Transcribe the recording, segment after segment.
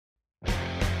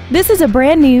This is a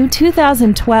brand new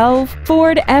 2012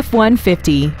 Ford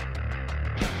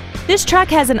F-150. This truck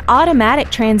has an automatic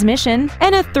transmission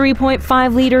and a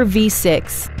 3.5-liter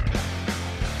V6.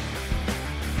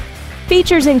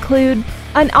 Features include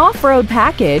an off-road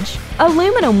package,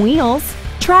 aluminum wheels,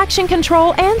 traction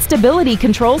control and stability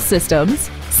control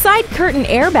systems, side curtain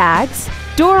airbags,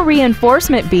 door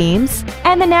reinforcement beams,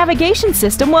 and the navigation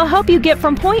system will help you get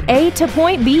from point A to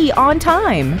point B on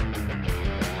time.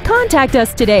 Contact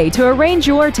us today to arrange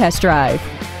your test drive.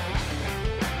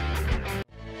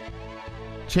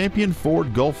 Champion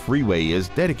Ford Gulf Freeway is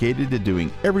dedicated to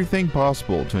doing everything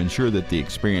possible to ensure that the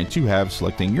experience you have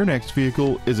selecting your next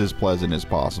vehicle is as pleasant as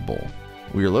possible.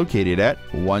 We are located at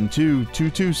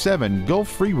 12227 Gulf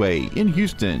Freeway in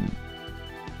Houston.